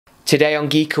Today on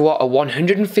GeekaWhat, a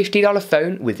 $150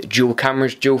 phone with dual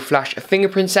cameras, dual flash, a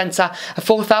fingerprint sensor, a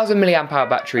 4000 mAh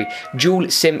battery, dual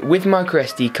SIM with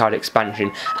microSD card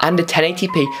expansion, and a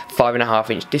 1080p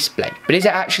 5.5-inch display. But is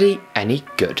it actually any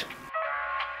good?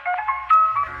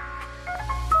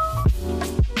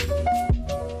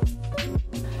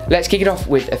 Let's kick it off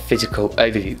with a physical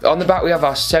overview. On the back we have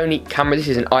our Sony camera. This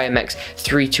is an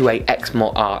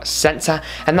IMX328X-MOR sensor,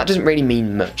 and that doesn't really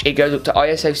mean much. It goes up to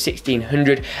ISO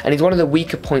 1600 and is one of the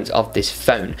weaker points of this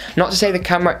phone. Not to say the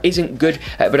camera isn't good,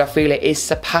 but I feel it is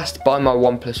surpassed by my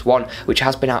OnePlus One, which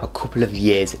has been out a couple of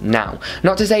years now.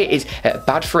 Not to say it is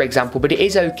bad, for example, but it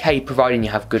is okay providing you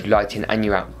have good lighting and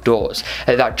you're outdoors.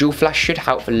 That dual flash should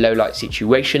help for low light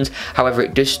situations. However,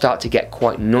 it does start to get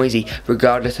quite noisy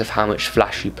regardless of how much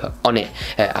flash you put on it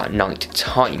at night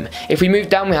time. If we move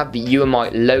down, we have the UMI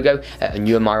logo, and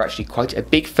UMI are actually quite a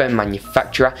big phone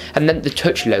manufacturer, and then the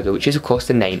Touch logo, which is of course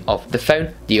the name of the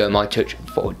phone, the UMI Touch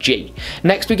 4G.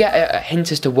 Next we get a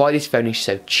hint as to why this phone is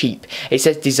so cheap. It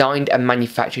says designed and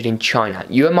manufactured in China.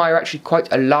 UMI are actually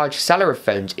quite a large seller of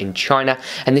phones in China,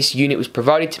 and this unit was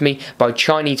provided to me by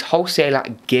Chinese wholesaler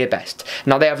GearBest.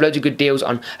 Now they have loads of good deals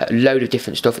on a load of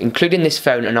different stuff, including this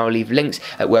phone, and I'll leave links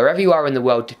wherever you are in the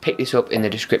world to pick this up in the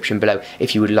description below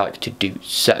if you would like to do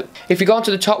so. If we go on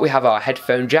to the top, we have our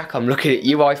headphone jack. I'm looking at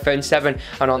you, iPhone 7,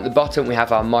 and on the bottom we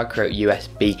have our micro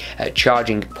USB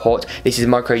charging port. This is a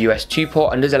micro USB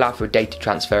port and does allow for data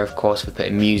transfer, of course, for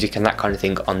putting music and that kind of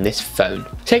thing on this phone.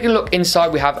 Taking a look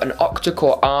inside, we have an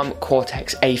octa-core ARM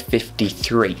Cortex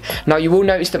A53. Now you will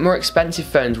notice that more expensive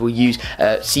phones will use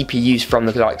CPUs from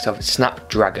the likes of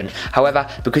Snapdragon. However,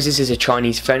 because this is a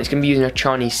Chinese phone, it's going to be using a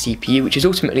Chinese CPU, which is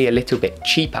ultimately a little bit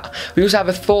cheaper. We also have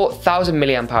a 4000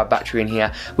 mAh battery in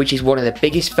here, which is one of the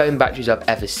biggest phone batteries I've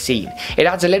ever seen. It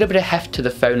adds a little bit of heft to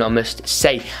the phone, I must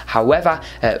say. However,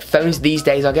 phones these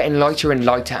days are getting lighter and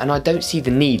lighter, and I don't see the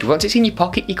need. Once it's in your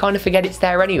pocket, you kind of forget it's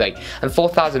there anyway, and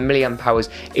 4000 mAh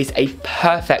is a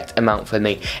perfect amount for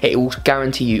me. It will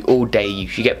guarantee you all day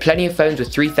use. You get plenty of phones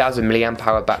with 3000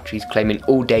 mAh batteries claiming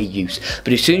all day use,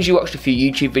 but as soon as you watch a few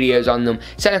YouTube videos on them,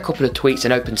 send a couple of tweets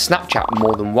and open Snapchat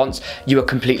more than once, you are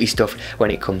completely stuffed when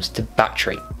it comes to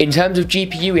battery. In terms of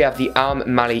GPU, we have the ARM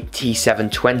Mali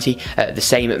T720, the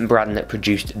same brand that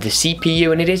produced the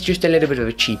CPU, and it is just a little bit of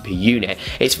a cheaper unit.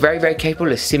 It's very, very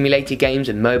capable of simulator games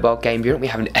and mobile games. You won't be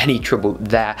having any trouble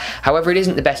there. However, it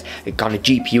isn't the best kind of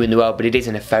GPU in the world, but it is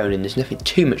in a phone and there's nothing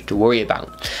too much to worry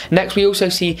about. Next, we also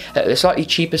see the slightly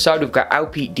cheaper side. We've got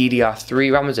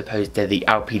LPDDR3 RAM as opposed to the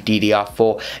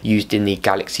LPDDR4 used in the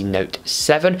Galaxy Note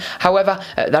 7. However,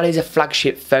 that is a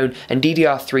flagship phone, and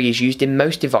DDR3 is used in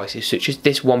most devices such as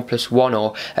this OnePlus One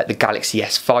or the Galaxy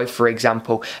S5, for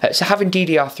example. So having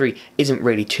DDR3 isn't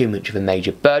really too much of a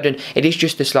major burden. It is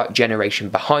just a slight generation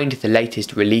behind the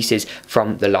latest releases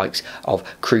from the likes of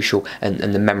Crucial and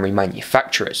the memory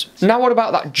manufacturers. Now what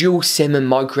about that dual SIM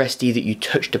and microSD that you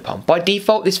touched upon? By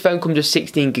default, this phone comes with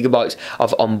 16 GB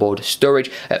of onboard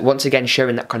storage, once again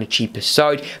showing that kind of cheaper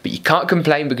side, but you can't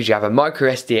complain because you have a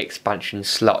microSD expansion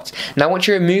slot. Now once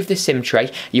you remove the SIM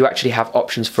tray, you actually have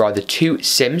options for either two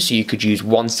SIMs, so you could use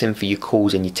one SIM for your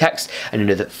calls and your texts and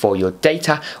another for your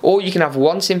data, or you can have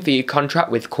one SIM for your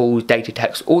contract with calls, data,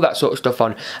 text, all that sort of stuff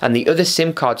on, and the other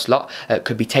SIM card slot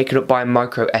could be taken up by a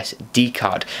micro SD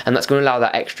card, and that's going to allow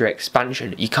that extra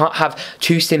expansion. You can't have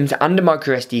two SIMs and a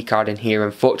micro SD card in here,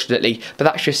 unfortunately, but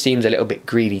that just seems a little bit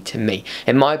greedy to me.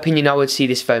 In my opinion, I would see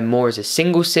this phone more as a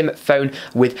single SIM phone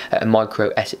with a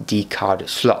micro SD card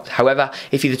slot. However,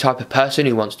 if you're the type of person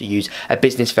who wants to use a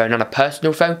business phone and a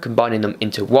personal phone, combining them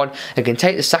into one, and can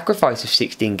take the sacrifice of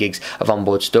 16 gigs of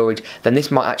onboard storage, then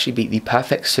this might actually be the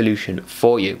perfect solution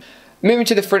for you. Moving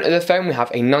to the front of the phone, we have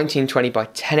a 1920 by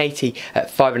 1080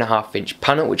 5.5-inch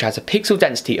panel, which has a pixel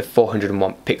density of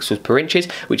 401 pixels per inches,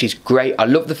 which is great. I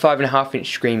love the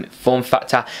 5.5-inch screen form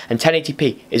factor, and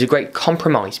 1080p is a great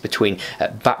compromise between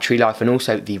battery life and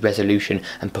also the resolution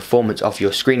and performance of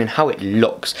your screen and how it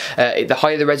looks. The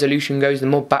higher the resolution goes, the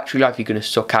more battery life you're going to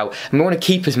suck out, and we want to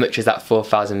keep as much as that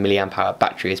 4000 mAh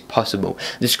battery as possible.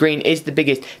 The screen is the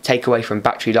biggest takeaway from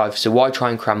battery life, so why try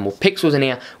and cram more pixels in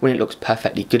here when it looks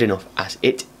perfectly good enough as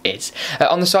it is.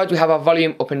 On the side we have our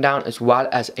volume up and down as well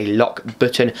as a lock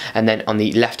button, and then on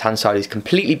the left hand side is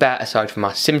completely bare aside from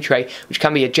our SIM tray, which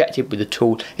can be ejected with a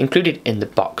tool included in the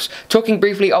box. Talking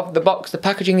briefly of the box, the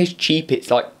packaging is cheap.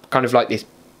 It's kind of like this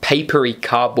papery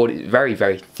cardboard. It's very,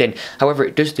 very thin. However,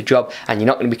 it does the job and you're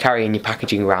not going to be carrying your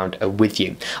packaging around with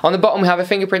you. On the bottom we have a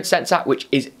fingerprint sensor, which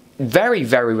is very,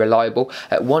 very reliable.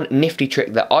 One nifty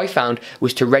trick that I found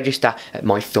was to register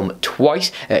my thumb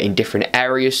twice in different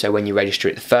areas. So when you register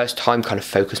it the first time, kind of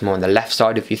focus more on the left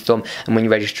side of your thumb, and when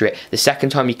you register it the second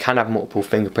time, you can have multiple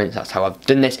fingerprints. That's how I've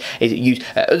done this, is use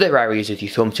other areas of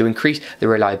your thumb to increase the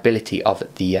reliability of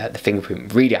the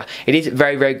fingerprint reader. It is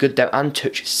very, very good though, and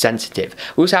touch sensitive.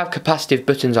 We also have capacitive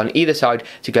buttons on either side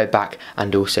to go back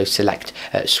and also select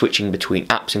switching between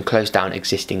apps and close down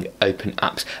existing open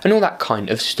apps and all that kind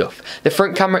of stuff. The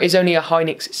front camera is only a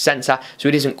Hynix sensor, so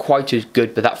it isn't quite as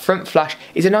good, but that front flash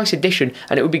is a nice addition,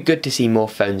 and it would be good to see more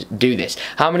phones do this.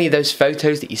 How many of those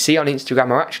photos that you see on Instagram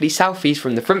are actually selfies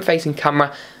from the front facing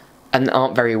camera and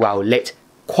aren't very well lit?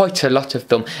 Quite a lot of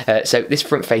them. So this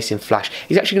front facing flash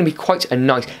is actually going to be quite a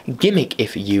nice gimmick,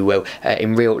 if you will,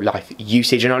 in real life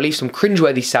usage, and I'll leave some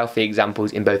cringeworthy selfie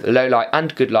examples in both low light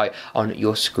and good light on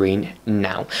your screen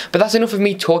now. But that's enough of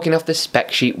me talking off the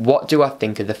spec sheet. What do I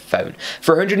think of the phone?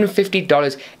 For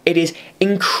 $150 it is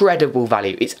incredible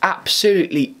value. It's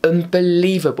absolutely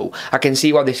unbelievable. I can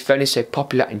see why this phone is so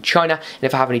popular in China, and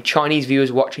if I have any Chinese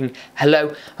viewers watching,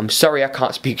 hello, I'm sorry I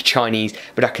can't speak Chinese,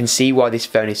 but I can see why this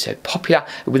phone is so popular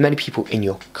with many people in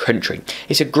your country.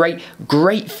 It's a great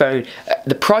phone.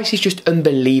 The price is just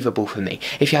unbelievable for me.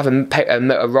 If you have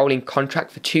a rolling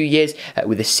contract for 2 years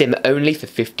with a SIM only for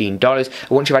 $15,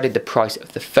 once you've added the price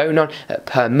of the phone on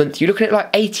per month, you're looking at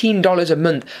like $18 a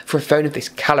month for a phone of this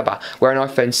caliber, where an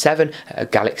iPhone 7,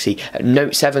 Galaxy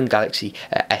Note 7, Galaxy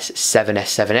S7,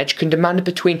 S7 Edge can demand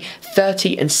between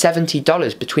 $30 and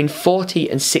 $70, between £40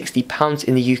 and £60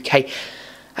 in the UK.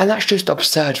 And that's just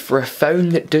absurd for a phone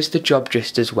that does the job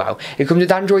just as well. It comes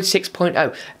with Android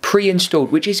 6.0 pre-installed,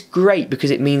 which is great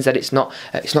because it means that it's not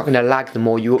going to lag the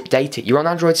more you update it. You're on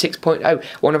Android 6.0,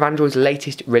 one of Android's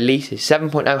latest releases.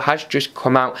 7.0 has just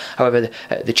come out. However,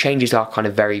 the changes are kind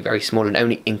of very, very small and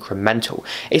only incremental.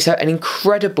 It's an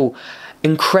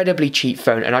incredibly cheap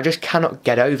phone, and I just cannot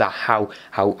get over how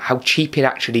cheap it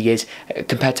actually is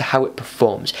compared to how it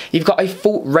performs. You've got a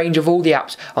full range of all the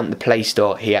apps on the Play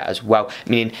Store here as well,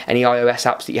 meaning any iOS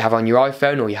apps that you have on your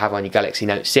iPhone or you have on your Galaxy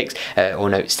Note 6 or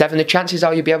Note 7, the chances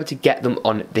are you'll be able to get them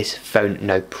on this phone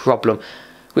no problem,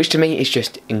 which to me is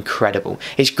just incredible.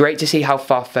 It's great to see how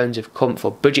far phones have come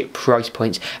for budget price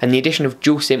points, and the addition of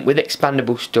dual SIM with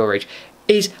expandable storage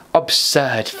is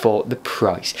absurd for the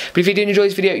price. But if you did enjoy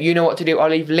this video, you know what to do. I'll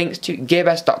leave links to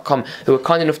gearbest.com, who are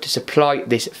kind enough to supply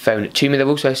this phone to me. They've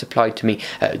also supplied to me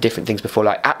different things before,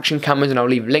 like action cameras, and I'll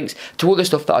leave links to all the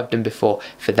stuff that I've done before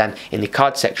for them in the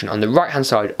card section on the right hand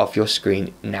side of your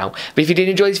screen now. But if you did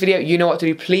enjoy this video, you know what to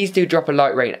do. Please do drop a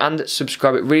like, rate and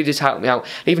subscribe. It really does help me out.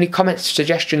 Leave any comments,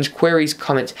 suggestions, queries,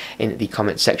 comments in the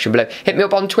comments section below. Hit me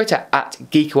up on Twitter at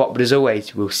GeekaWhat, but as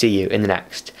always, we'll see you in the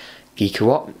next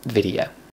GeekaWhat video.